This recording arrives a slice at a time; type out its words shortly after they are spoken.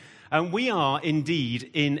And we are indeed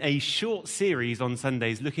in a short series on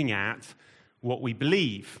Sundays looking at what we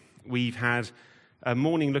believe. We've had a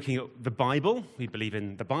morning looking at the Bible. We believe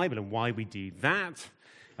in the Bible and why we do that.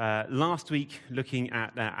 Last week, looking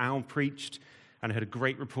at Al preached, and I heard a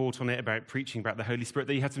great report on it about preaching about the Holy Spirit,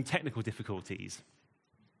 that he had some technical difficulties.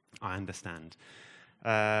 I understand.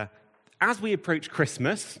 As we approach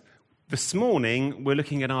Christmas, this morning we're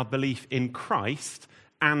looking at our belief in Christ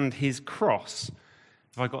and his cross.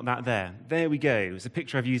 Have I got that there? There we go. It's a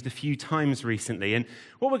picture I've used a few times recently. And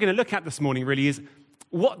what we're going to look at this morning really is,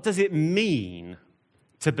 what does it mean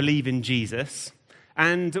to believe in Jesus?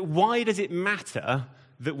 And why does it matter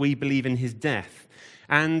that we believe in his death?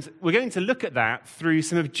 And we're going to look at that through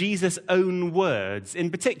some of Jesus' own words.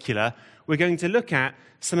 In particular, we're going to look at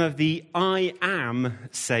some of the I am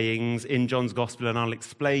sayings in John's Gospel, and I'll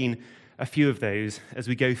explain a few of those as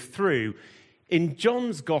we go through. In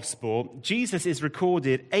John's Gospel, Jesus is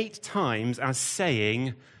recorded 8 times as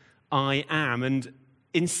saying, I am. And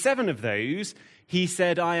in 7 of those, he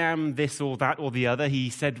said, I am this or that or the other. He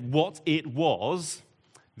said what it was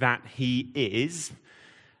that he is.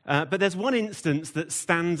 But there's one instance that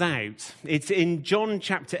stands out. It's in John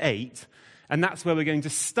chapter 8, and that's where we're going to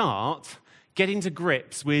start getting to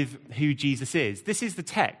grips with who Jesus is. This is the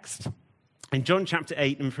text in John chapter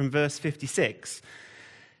 8 and from verse 56.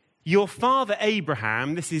 Your father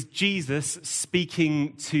Abraham, this is Jesus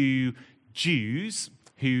speaking to Jews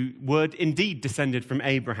who were indeed descended from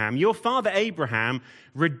Abraham. Your father Abraham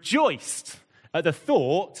rejoiced at the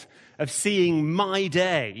thought of seeing my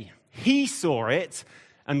day. He saw it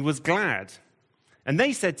and was glad. And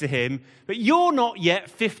they said to him, but you're not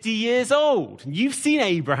yet 50 years old. You've seen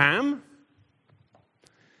Abraham.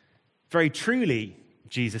 Very truly,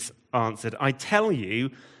 Jesus answered, I tell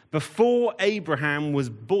you, before Abraham was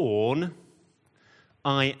born,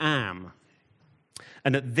 I am.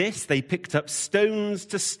 And at this they picked up stones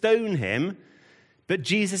to stone him, but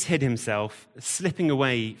Jesus hid himself, slipping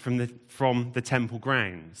away from the temple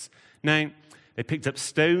grounds. Now, they picked up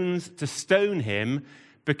stones to stone him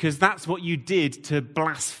because that's what you did to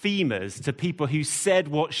blasphemers, to people who said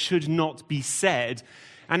what should not be said.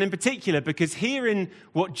 And in particular, because here in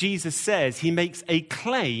what Jesus says, he makes a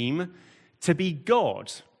claim to be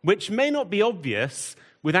God, which may not be obvious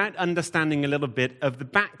without understanding a little bit of the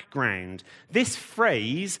background. This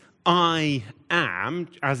phrase, I am,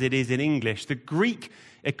 as it is in English, the Greek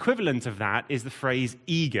equivalent of that is the phrase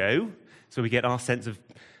ego. So we get our sense of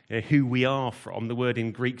who we are from. The word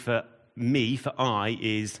in Greek for me, for I,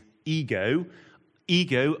 is ego.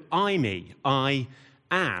 Ego, I me, I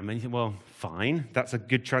am. And you think, well, fine, that's a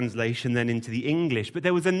good translation then into the English. But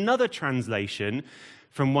there was another translation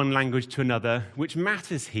from one language to another, which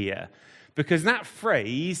matters here, because that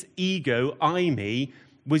phrase, ego, I, me,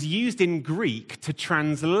 was used in Greek to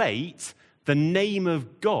translate the name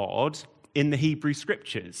of God in the Hebrew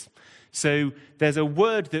Scriptures. So there's a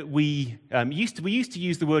word that we used to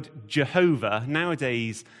use the word Jehovah.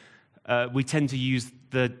 Nowadays, we tend to use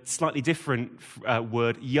the slightly different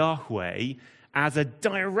word Yahweh as a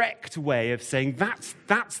direct way of saying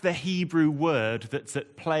that's the Hebrew word that's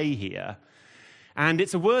at play here. And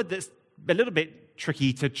it's a word that's a little bit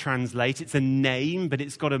tricky to translate. It's a name, but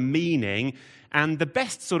it's got a meaning. And the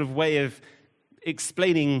best sort of way of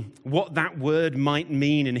explaining what that word might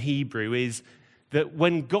mean in Hebrew is that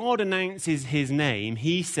when God announces his name,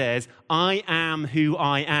 he says, I am who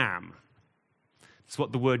I am. That's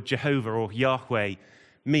what the word Jehovah or Yahweh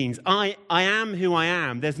means. I am who I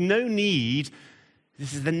am. There's no need,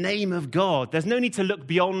 this is the name of God. There's no need to look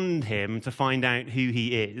beyond him to find out who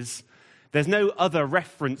he is. There's no other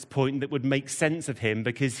reference point that would make sense of him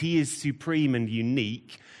because he is supreme and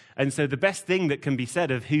unique. And so the best thing that can be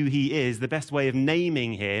said of who he is, the best way of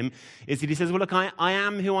naming him, is that he says, well, look, I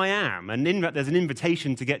am who I am. And there's an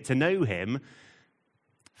invitation to get to know him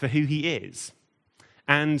for who he is.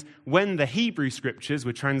 And when the Hebrew Scriptures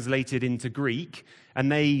were translated into Greek, and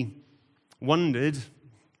they wondered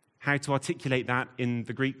how to articulate that in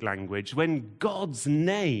the Greek language, when God's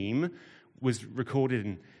name was recorded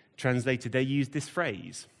and translated, they used this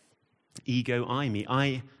phrase, ego, I, me,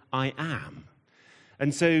 I am.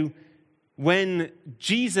 And so when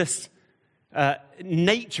Jesus'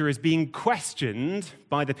 nature is being questioned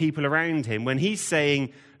by the people around him, when he's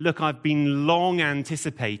saying, look, I've been long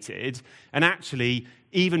anticipated, and actually,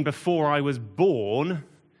 even before I was born,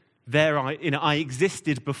 I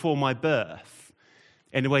existed before my birth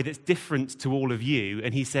in a way that's different to all of you.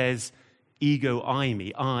 And he says, ego, I,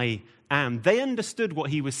 me, I am. They understood what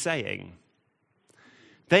he was saying.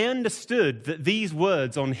 They understood that these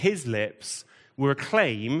words on his lips were a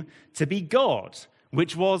claim to be God,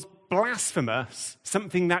 which was blasphemous,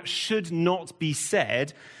 something that should not be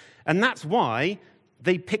said, and that's why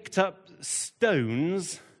they picked up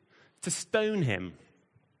stones to stone him.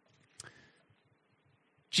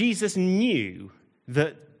 Jesus knew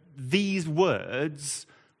that these words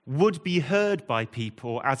would be heard by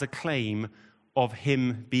people as a claim of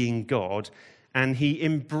him being God, and he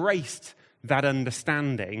embraced that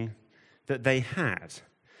understanding that they had.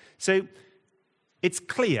 So it's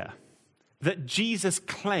clear that Jesus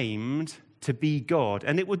claimed to be God,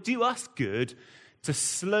 and it would do us good to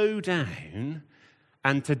slow down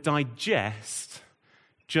and to digest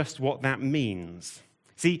just what that means.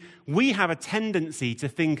 See, we have a tendency to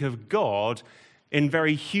think of God in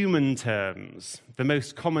very human terms. The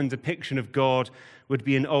most common depiction of God would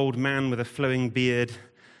be an old man with a flowing beard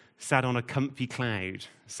sat on a comfy cloud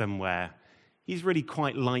somewhere. He's really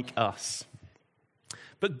quite like us.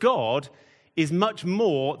 But God is much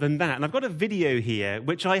more than that. And I've got a video here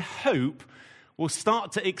which I hope will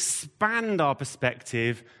start to expand our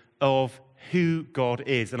perspective of who God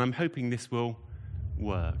is. And I'm hoping this will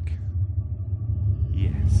work.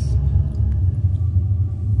 Yes.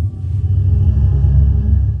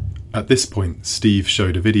 At this point, Steve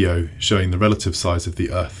showed a video showing the relative size of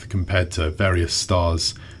the Earth compared to various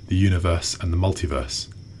stars, the universe and the multiverse.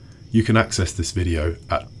 You can access this video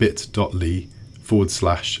at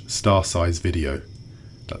bit.ly/star size video.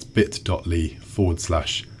 That's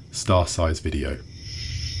bit.ly/star size video.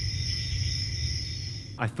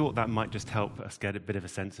 I thought that might just help us get a bit of a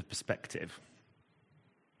sense of perspective.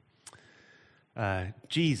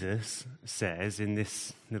 Jesus says in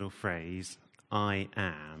this little phrase, I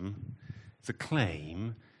am, it's a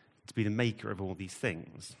claim to be the maker of all these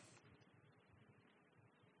things.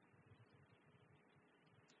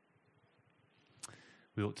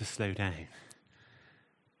 We ought to slow down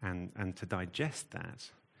and to digest that.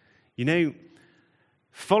 You know,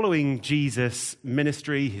 following Jesus'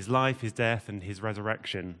 ministry, his life, his death, and his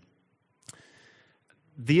resurrection,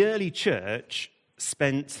 the early church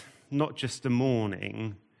spent not just a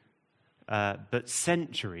morning, but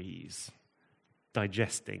centuries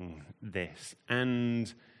digesting this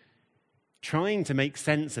and trying to make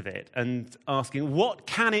sense of it and asking, what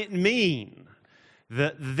can it mean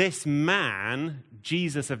that this man,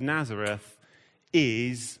 Jesus of Nazareth,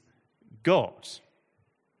 is God?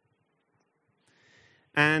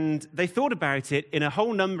 And they thought about it in a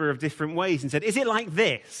whole number of different ways and said, is it like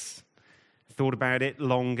this? Thought about it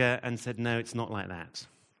longer and said, no, it's not like that.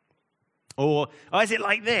 Or, oh, is it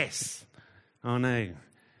like this? Oh, no,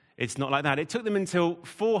 it's not like that. It took them until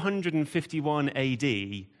 451 AD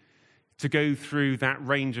to go through that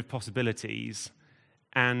range of possibilities.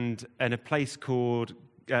 And in a place called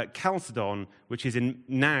Chalcedon, which is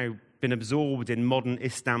now been absorbed in modern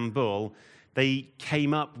Istanbul, they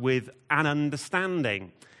came up with an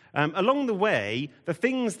understanding. Along the way, the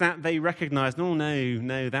things that they recognized, oh,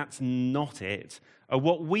 no, that's not it, are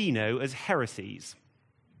what we know as heresies.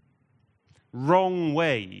 Wrong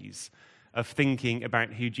ways of thinking about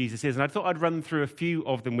who Jesus is. And I thought I'd run through a few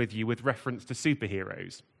of them with you with reference to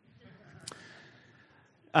superheroes.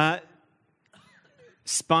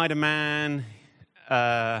 Spider-Man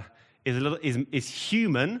is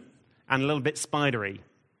human and a little bit spidery.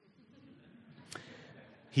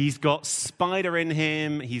 He's got spider in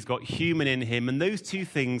him, he's got human in him, and those two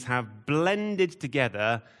things have blended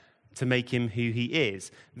together to make him who he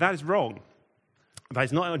is. That is wrong. But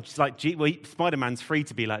it's not just like, Spider-Man's free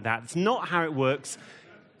to be like that. It's not how it works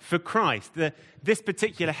for Christ. This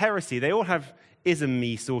particular heresy, they all have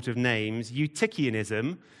ism-y sort of names.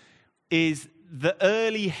 Eutychianism is the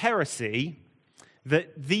early heresy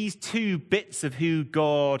that these two bits of who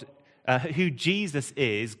Jesus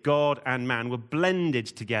is, God and man, were blended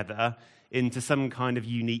together into some kind of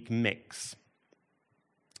unique mix.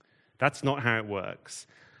 That's not how it works.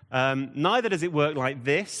 Neither does it work like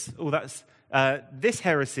this. This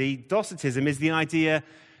heresy, Docetism, is the idea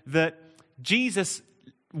that Jesus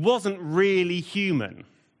wasn't really human.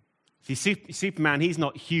 See, Superman, he's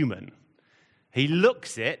not human. He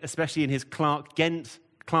looks it, especially in his Clark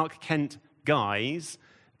Kent guise,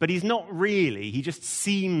 but he's not really. He just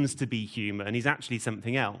seems to be human. He's actually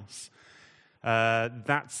something else.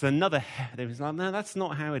 That's another. No, that's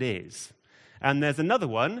not how it is. And there's another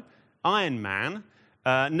one, Iron Man.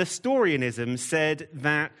 Nestorianism said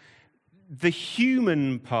that the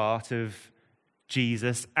human part of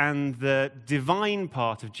Jesus and the divine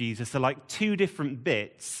part of Jesus are like two different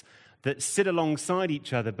bits that sit alongside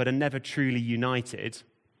each other but are never truly united.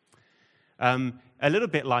 A little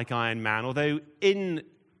bit like Iron Man, although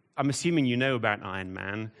I'm assuming you know about Iron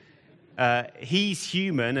Man. He's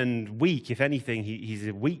human and weak. If anything, he's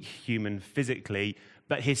a weak human physically,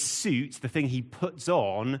 but his suit, the thing he puts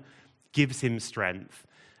on, gives him strength.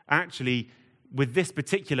 Actually, with this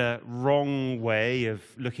particular wrong way of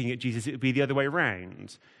looking at Jesus, it would be the other way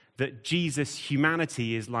around, that Jesus'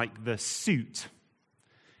 humanity is like the suit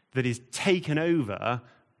that is taken over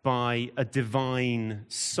by a divine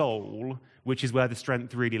soul, which is where the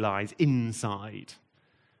strength really lies, inside.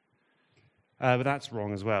 But that's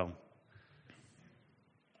wrong as well.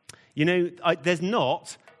 You know, there's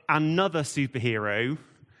not another superhero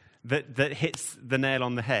that hits the nail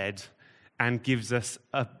on the head and gives us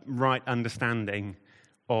a right understanding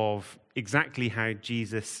of exactly how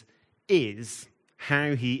Jesus is,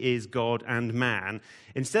 how he is God and man.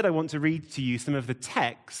 Instead, I want to read to you some of the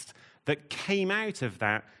text that came out of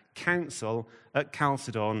that council at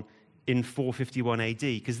Chalcedon in 451 AD,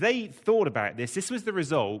 because they thought about this. This was the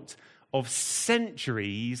result of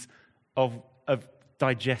centuries of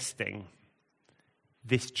digesting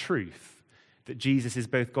this truth that Jesus is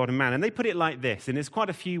both God and man. And they put it like this, and it's quite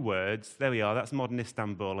a few words. There we are, that's modern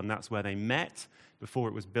Istanbul, and that's where they met before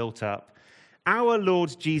it was built up. Our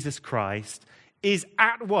Lord Jesus Christ is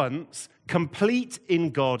at once complete in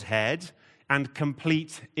Godhead and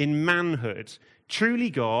complete in manhood, truly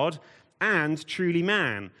God and truly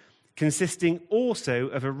man, consisting also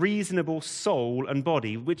of a reasonable soul and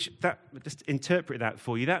body, just interpret that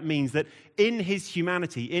for you. That means that in his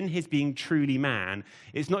humanity, in his being truly man,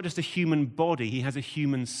 it's not just a human body, he has a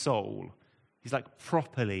human soul. He's like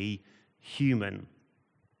properly human.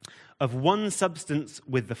 Of one substance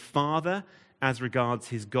with the Father as regards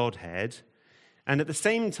his Godhead, and at the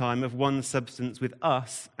same time of one substance with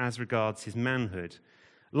us as regards his manhood,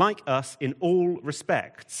 like us in all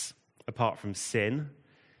respects, apart from sin,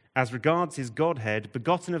 as regards his Godhead,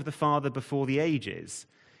 begotten of the Father before the ages.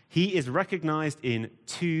 He is recognized in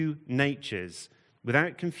two natures,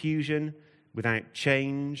 without confusion, without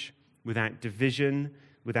change, without division,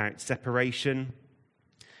 without separation.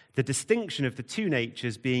 The distinction of the two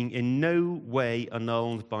natures being in no way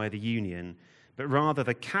annulled by the union, but rather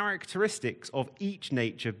the characteristics of each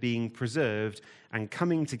nature being preserved and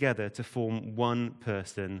coming together to form one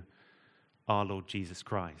person, our Lord Jesus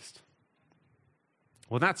Christ.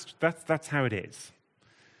 Well, that's how it is.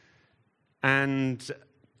 And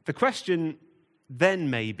the question then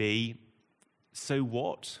may be, so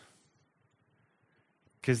what?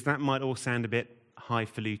 Because that might all sound a bit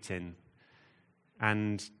highfalutin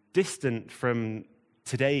and distant from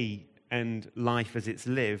today and life as it's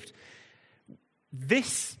lived.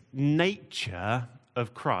 This nature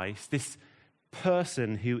of Christ, this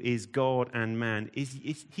person who is God and man,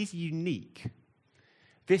 he's unique.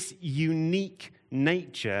 This unique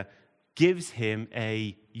nature gives him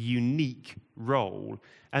a unique role.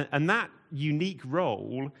 And that unique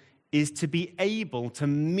role is to be able to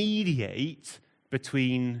mediate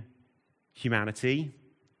between humanity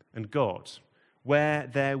and God, where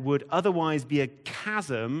there would otherwise be a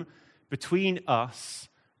chasm between us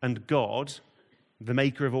and God, the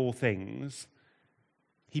maker of all things.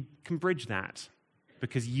 He can bridge that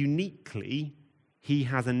because uniquely he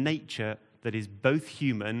has a nature that is both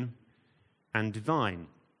human and divine.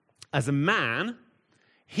 As a man,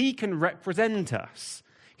 he can represent us.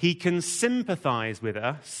 He can sympathize with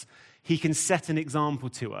us. He can set an example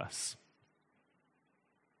to us.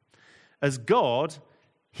 As God,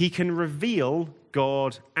 he can reveal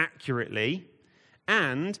God accurately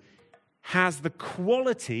and has the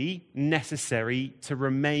quality necessary to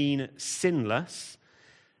remain sinless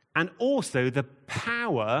and also the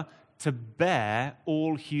power to bear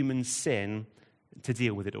all human sin, to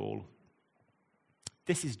deal with it all.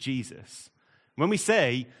 This is Jesus. When we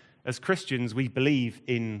say, as Christians, we believe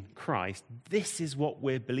in Christ, this is what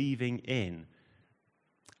we're believing in.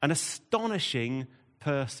 An astonishing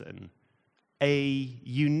person, a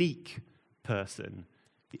unique person,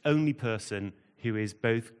 the only person who is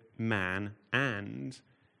both man and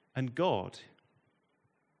God.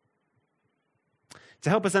 To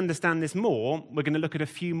help us understand this more, we're going to look at a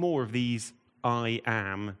few more of these I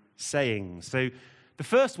am sayings. So the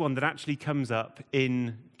first one that actually comes up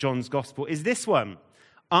in John's Gospel is this one.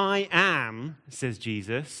 I am, says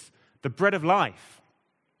Jesus, the bread of life.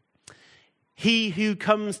 He who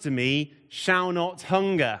comes to me shall not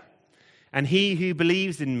hunger, and he who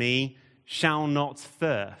believes in me shall not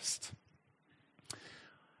thirst.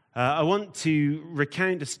 I want to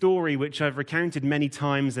recount a story which I've recounted many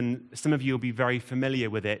times, and some of you will be very familiar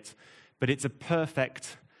with it, but it's a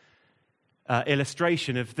perfect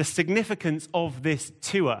illustration of the significance of this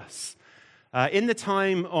to us. In the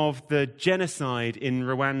time of the genocide in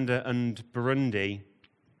Rwanda and Burundi,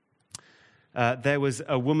 there was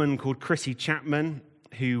a woman called Chrissy Chapman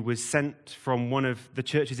who was sent from one of the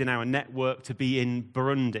churches in our network to be in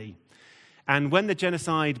Burundi. And when the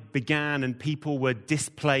genocide began and people were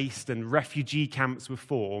displaced and refugee camps were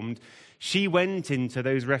formed, she went into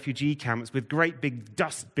those refugee camps with great big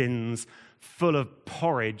dustbins full of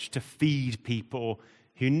porridge to feed people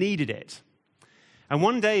who needed it. And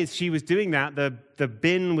one day as she was doing that, the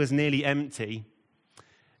bin was nearly empty,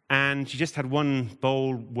 and she just had one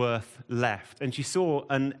bowl worth left. And she saw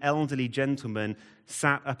an elderly gentleman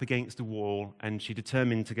sat up against a wall, and she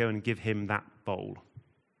determined to go and give him that bowl.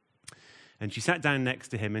 And she sat down next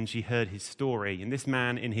to him, and she heard his story. And this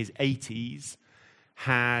man in his 80s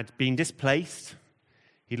had been displaced.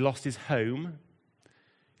 He'd lost his home.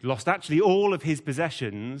 He lost actually all of his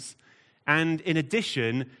possessions. And in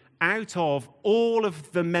addition, out of all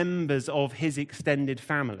of the members of his extended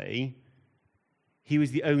family, he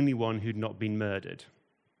was the only one who'd not been murdered.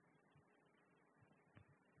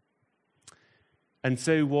 And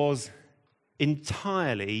so was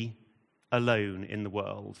entirely alone in the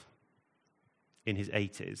world in his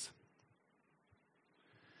 80s.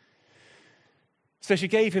 So she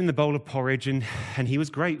gave him the bowl of porridge, and he was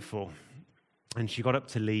grateful. And she got up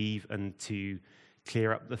to leave and to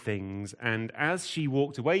clear up the things. And as she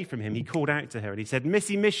walked away from him, he called out to her and he said,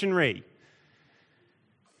 "Missy Missionary,"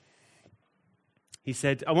 he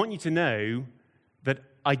said, "I want you to know that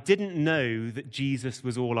I didn't know that Jesus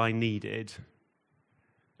was all I needed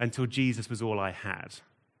until Jesus was all I had."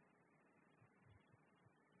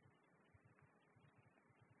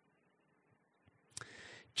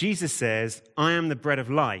 Jesus says, "I am the bread of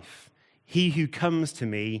life. He who comes to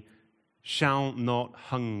me shall not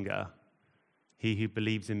hunger. He who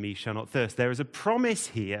believes in me shall not thirst." There is a promise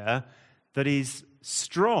here that is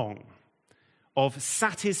strong of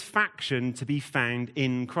satisfaction to be found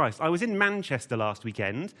in Christ. I was in Manchester last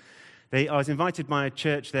weekend. I was invited by a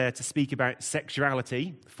church there to speak about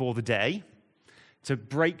sexuality for the day, to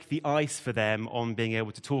break the ice for them on being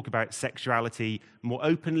able to talk about sexuality more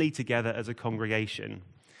openly together as a congregation.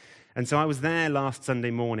 And so I was there last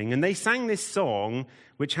Sunday morning, and they sang this song,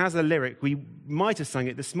 which has a lyric. We might have sung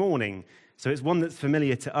it this morning, so it's one that's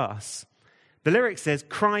familiar to us. The lyric says,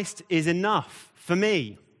 "Christ is enough for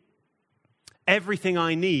me. Everything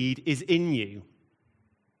I need is in you."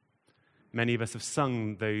 Many of us have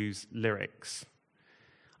sung those lyrics.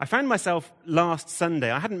 I found myself last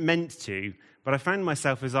Sunday, I hadn't meant to, but I found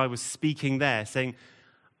myself as I was speaking there saying,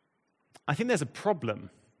 I think there's a problem,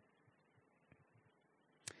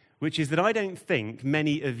 which is that I don't think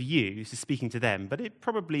many of you, so speaking to them, but it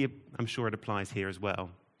probably, I'm sure it applies here as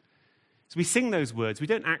well. So we sing those words, we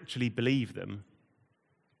don't actually believe them.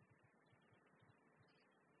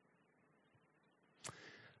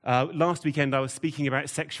 Last weekend I was speaking about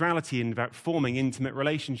sexuality and about forming intimate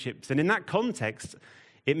relationships, and in that context,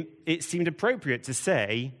 it seemed appropriate to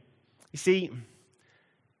say, you see,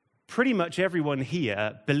 pretty much everyone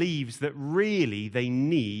here believes that really they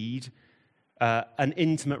need an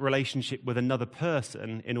intimate relationship with another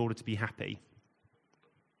person in order to be happy.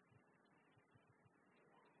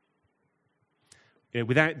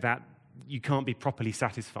 Without that, you can't be properly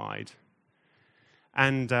satisfied.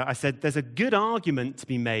 And I said, there's a good argument to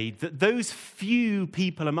be made that those few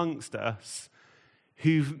people amongst us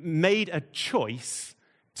who've made a choice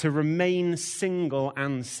to remain single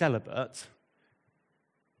and celibate,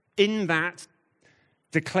 in that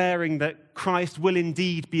declaring that Christ will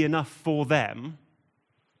indeed be enough for them,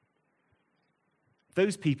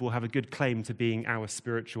 those people have a good claim to being our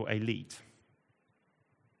spiritual elite.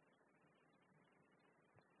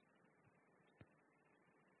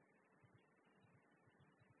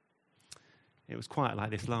 It was quiet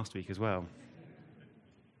like this last week as well.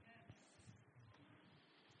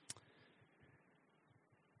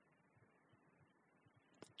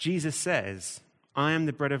 Jesus says, "I am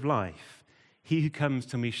the bread of life. He who comes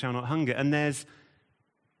to me shall not hunger." And there's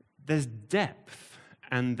depth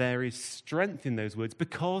and there is strength in those words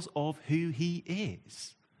because of who he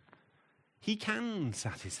is. He can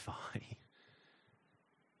satisfy.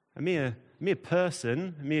 A mere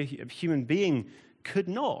person, a mere human being could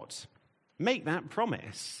not make that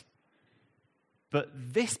promise. But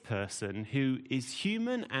this person who is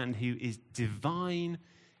human and who is divine,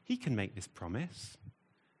 he can make this promise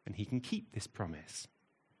and he can keep this promise.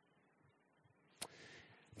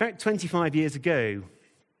 About 25 years ago,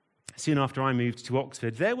 soon after I moved to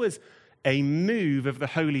Oxford, there was a move of the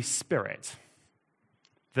Holy Spirit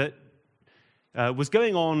that was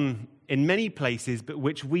going on in many places, but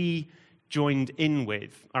which we joined in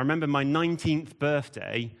with. I remember my 19th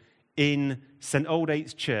birthday in St.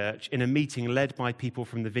 Aldate's Church in a meeting led by people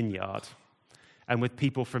from the Vineyard and with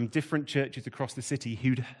people from different churches across the city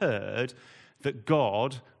who'd heard that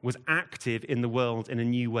God was active in the world in a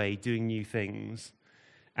new way, doing new things.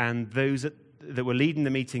 And those that were leading the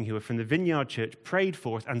meeting, who were from the Vineyard Church, prayed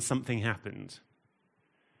for us, and something happened.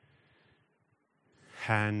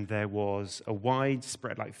 And there was a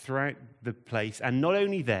widespread, throughout the place, and not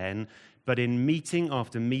only then, but in meeting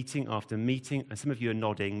after meeting after meeting, and some of you are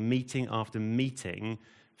nodding, meeting after meeting,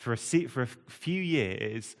 for a few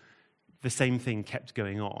years, the same thing kept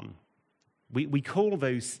going on. We call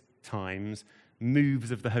those times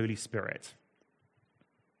moves of the Holy Spirit.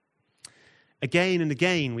 Again and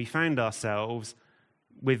again, we found ourselves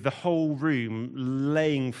with the whole room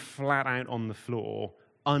laying flat out on the floor,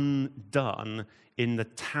 undone in the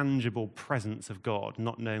tangible presence of God,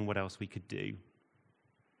 not knowing what else we could do.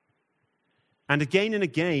 And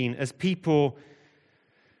again, as people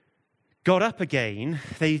got up again,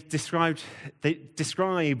 they described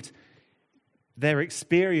their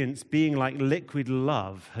experience being like liquid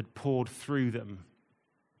love had poured through them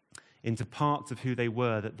into parts of who they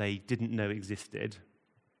were that they didn't know existed.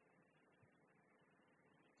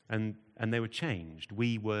 And they were changed.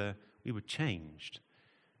 We were changed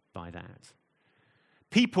by that.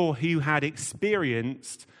 People who had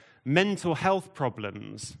experienced mental health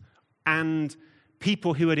problems and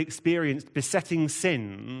people who had experienced besetting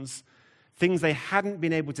sins, things they hadn't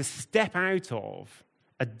been able to step out of,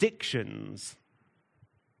 addictions,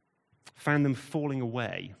 found them falling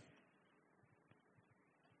away.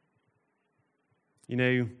 You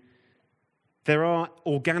know, there are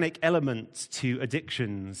organic elements to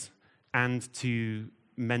addictions and to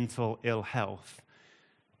mental ill health.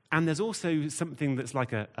 And there's also something that's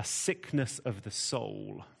like a sickness of the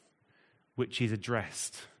soul, which is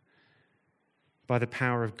addressed by the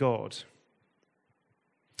power of God.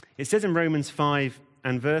 It says in Romans 5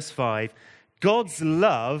 and verse 5, God's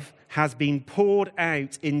love has been poured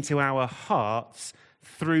out into our hearts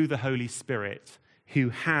through the Holy Spirit, who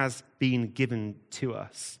has been given to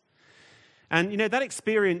us. And, you know, that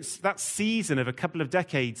experience, that season of a couple of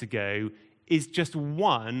decades ago is just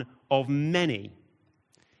one of many.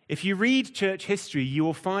 If you read church history, you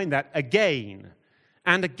will find that again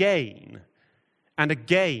and again and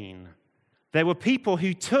again, there were people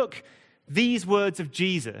who took these words of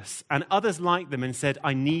Jesus and others like them and said,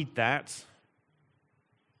 I need that.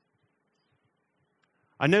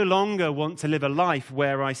 I no longer want to live a life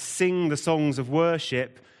where I sing the songs of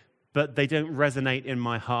worship, but they don't resonate in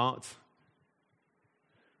my heart.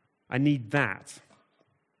 I need that.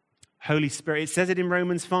 Holy Spirit, it says it in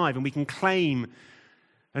Romans 5, and we can claim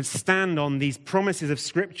and stand on these promises of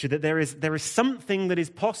Scripture that there is something that is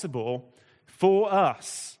possible for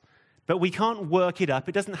us, but we can't work it up.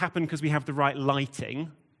 It doesn't happen because we have the right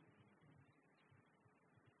lighting.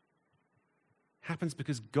 It happens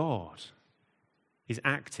because God is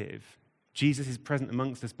active. Jesus is present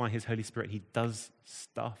amongst us by his Holy Spirit. He does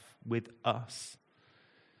stuff with us.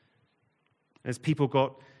 As people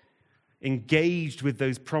got engaged with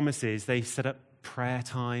those promises, they set up prayer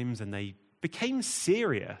times and they became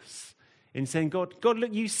serious in saying, God,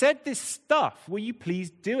 look, you said this stuff. Will you please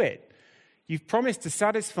do it? You've promised to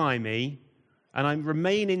satisfy me and I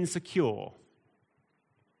remain insecure.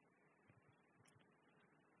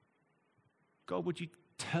 God, would you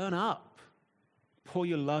turn up? Pour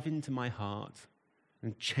your love into my heart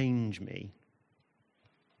and change me.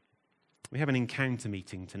 We have an encounter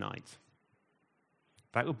meeting tonight.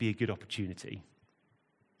 That would be a good opportunity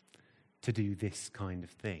to do this kind of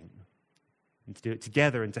thing and to do it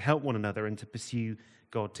together and to help one another and to pursue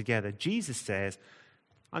God together. Jesus says,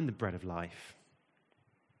 I'm the bread of life.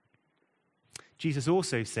 Jesus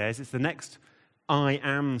also says, it's the next I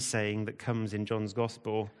am saying that comes in John's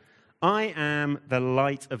Gospel, I am the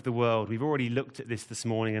light of the world. We've already looked at this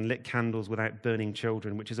morning and lit candles without burning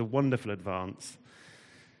children, which is a wonderful advance.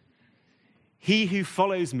 He who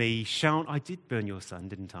follows me shall... I did burn your son,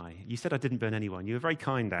 didn't I? You said I didn't burn anyone. You were very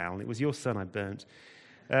kind, Al. It was your son I burnt.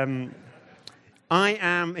 I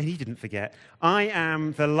am... And he didn't forget. I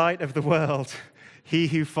am the light of the world. He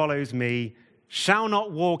who follows me shall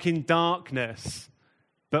not walk in darkness,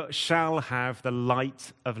 but shall have the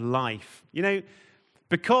light of life. You know,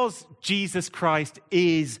 because Jesus Christ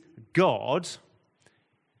is God,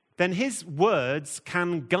 then his words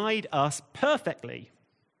can guide us perfectly.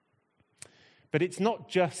 But it's not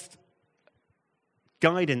just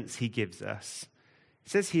guidance he gives us.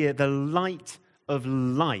 It says here, the light of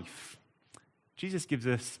life. Jesus gives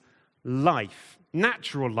us life.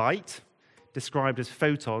 Natural light, described as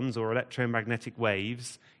photons or electromagnetic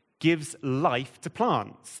waves, gives life to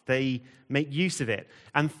plants. They make use of it.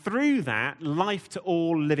 And through that, life to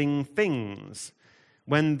all living things.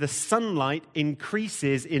 When the sunlight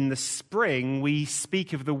increases in the spring, we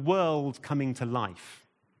speak of the world coming to life.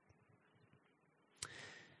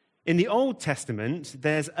 In the Old Testament,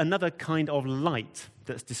 there's another kind of light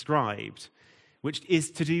that's described, which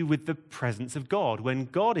is to do with the presence of God. When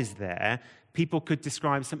God is there, people could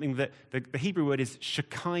describe something that the Hebrew word is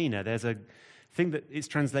Shekinah. There's a thing that is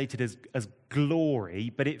translated as glory,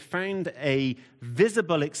 but it found a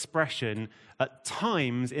visible expression at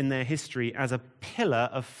times in their history as a pillar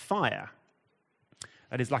of fire.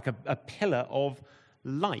 That is like a pillar of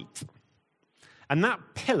light. And that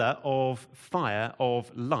pillar of fire, of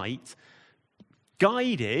light,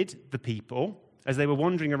 guided the people as they were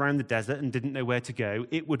wandering around the desert and didn't know where to go.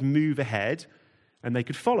 It would move ahead and they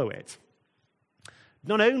could follow it.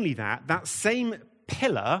 Not only that, that same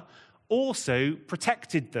pillar also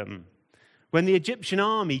protected them. When the Egyptian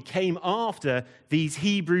army came after these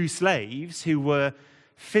Hebrew slaves who were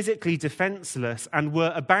physically defenseless and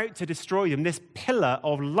were about to destroy them, this pillar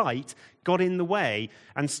of light got in the way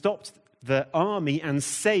and stopped the army and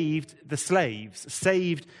saved the slaves,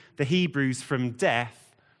 saved the Hebrews from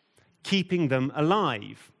death, keeping them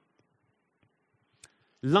alive.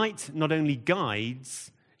 Light not only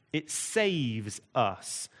guides, it saves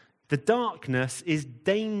us. The darkness is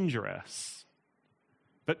dangerous,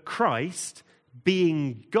 but Christ,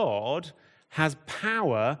 being God, has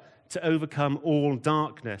power to overcome all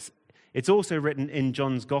darkness. It's also written in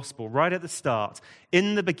John's Gospel, right at the start,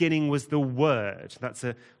 in the beginning was the Word. That's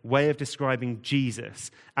a way of describing Jesus.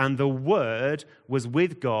 And the Word was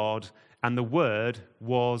with God, and the Word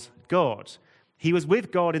was God. He was with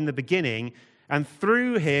God in the beginning, and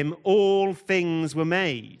through him all things were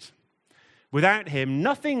made. Without him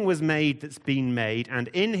nothing was made that's been made, and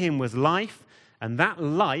in him was life, and that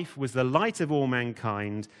life was the light of all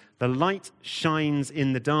mankind. The light shines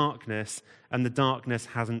in the darkness, and the darkness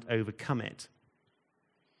hasn't overcome it.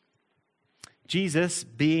 Jesus,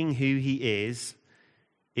 being who he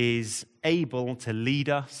is able to lead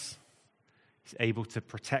us. He's able to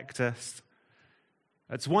protect us.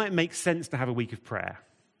 That's why it makes sense to have a week of prayer.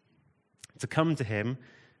 To come to him,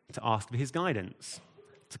 to ask for his guidance.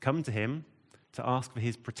 To come to him, to ask for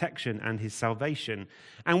his protection and his salvation.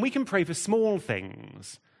 And we can pray for small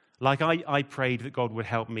things, like I prayed that God would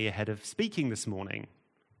help me ahead of speaking this morning.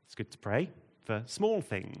 It's good to pray for small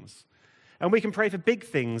things. And we can pray for big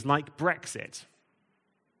things like Brexit.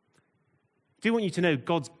 I do want you to know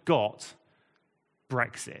God's got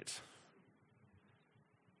Brexit.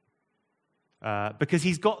 Because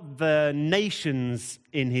he's got the nations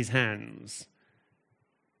in his hands.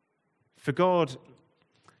 For God,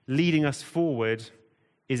 leading us forward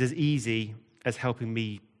is as easy as helping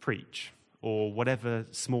me preach, or whatever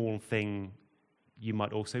small thing you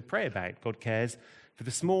might also pray about. God cares for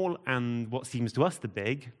the small and what seems to us the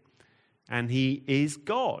big, and he is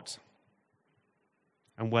God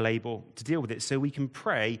and well able to deal with it, so we can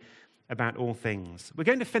pray about all things. We're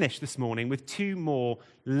going to finish this morning with two more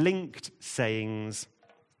linked sayings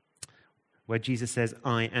where Jesus says,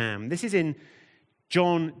 I am. This is in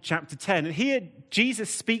John chapter 10. And here Jesus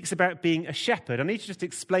speaks about being a shepherd. I need to just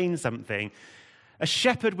explain something. A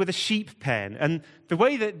shepherd with a sheep pen. And the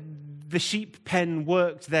way that the sheep pen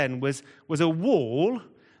worked then was a wall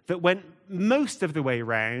that went most of the way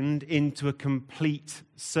round into a complete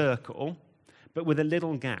circle, but with a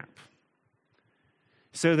little gap.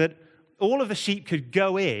 So that all of the sheep could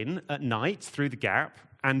go in at night through the gap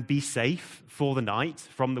and be safe for the night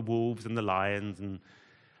from the wolves and the lions. And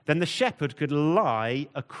then the shepherd could lie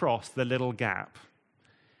across the little gap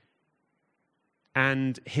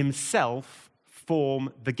and himself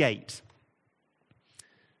form the gate.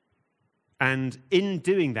 And in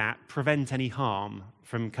doing that, prevent any harm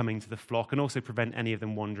from coming to the flock, and also prevent any of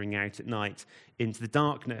them wandering out at night into the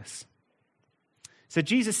darkness. So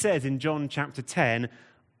Jesus says in John chapter 10,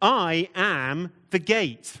 I am the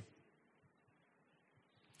gate.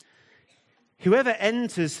 Whoever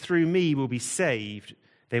enters through me will be saved.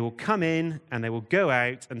 They will come in and they will go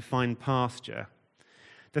out and find pasture.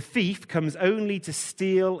 The thief comes only to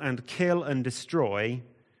steal and kill and destroy,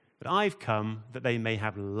 but I've come that they may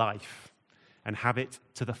have life and have it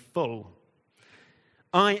to the full.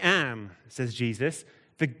 I am, says Jesus,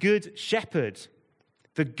 the good shepherd.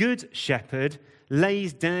 The good shepherd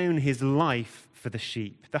lays down his life for the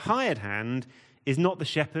sheep. The hired hand is not the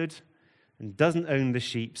shepherd and doesn't own the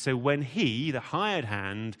sheep. So when he, the hired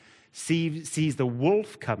hand, sees the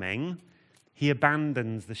wolf coming, he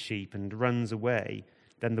abandons the sheep and runs away.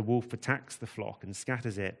 Then the wolf attacks the flock and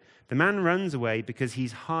scatters it. The man runs away because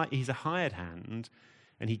he's a hired hand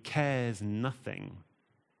and he cares nothing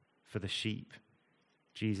for the sheep.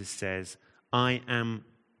 Jesus says, I am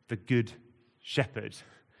the good shepherd.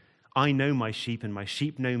 I know my sheep, and my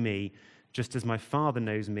sheep know me, just as my Father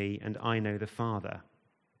knows me, and I know the Father.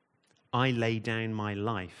 I lay down my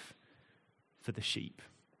life for the sheep.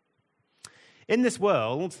 In this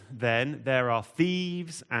world, then, there are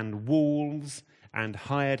thieves and wolves and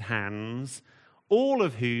hired hands, all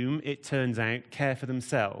of whom, it turns out, care for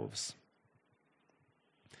themselves.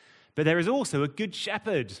 But there is also a good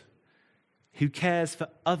shepherd who cares for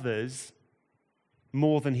others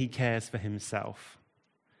more than he cares for himself.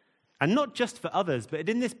 And not just for others, but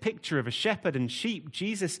in this picture of a shepherd and sheep,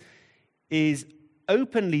 Jesus is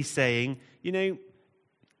openly saying,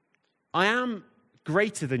 I am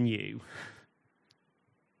greater than you.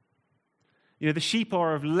 The sheep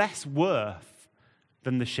are of less worth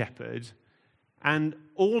than the shepherd, and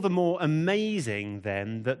all the more amazing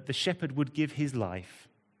then that the shepherd would give his life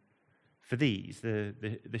for these,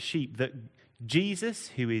 the sheep, that Jesus,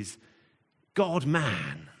 who is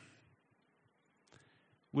God-man,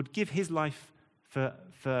 would give his life for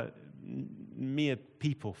mere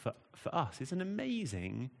people, for us. It's an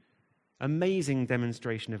amazing, amazing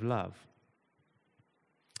demonstration of love.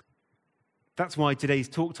 That's why today's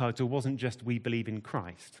talk title wasn't just "We Believe in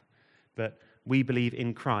Christ," but "We Believe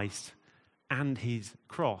in Christ and His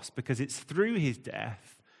Cross," because it's through His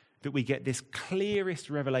death that we get this clearest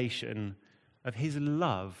revelation of His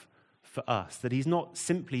love for us, that He's not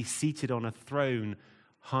simply seated on a throne,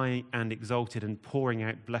 high and exalted and pouring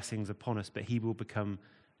out blessings upon us, but He will become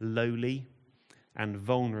lowly and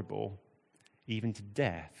vulnerable, even to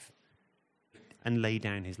death, and lay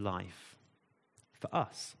down His life for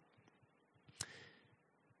us.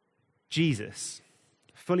 Jesus,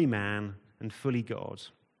 fully man and fully God,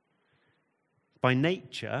 by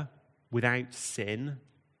nature without sin,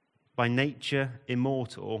 by nature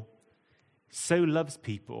immortal, so loves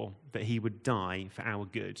people that He would die for our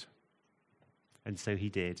good. And so He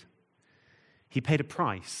did. He paid a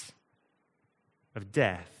price of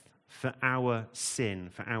death for our sin,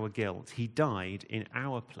 for our guilt. He died in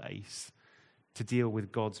our place to deal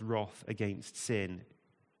with God's wrath against sin.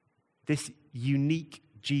 This unique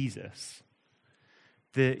Jesus,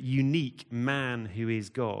 the unique man who is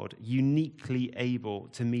God, uniquely able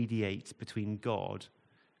to mediate between God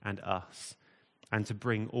and us and to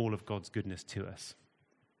bring all of God's goodness to us.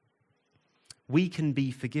 We can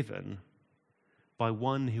be forgiven by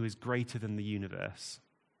one who is greater than the universe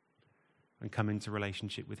and come into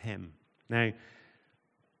relationship with Him. Now,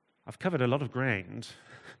 I've covered a lot of ground.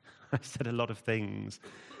 I've said a lot of things,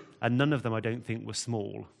 and none of them I don't think were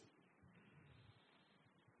small.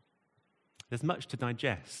 There's much to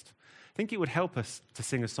digest. I think it would help us to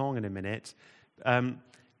sing a song in a minute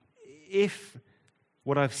if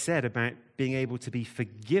what I've said about being able to be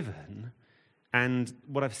forgiven and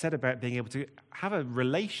what I've said about being able to have a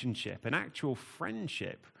relationship, an actual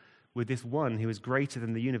friendship with this one who is greater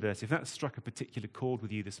than the universe, if that struck a particular chord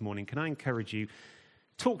with you this morning, can I encourage you,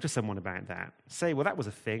 talk to someone about that. Say, well, that was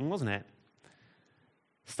a thing, wasn't it?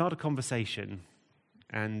 Start a conversation.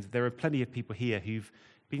 And there are plenty of people here who've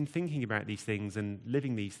been thinking about these things and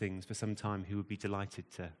living these things for some time who would be delighted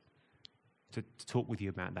to talk with you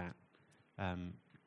about that.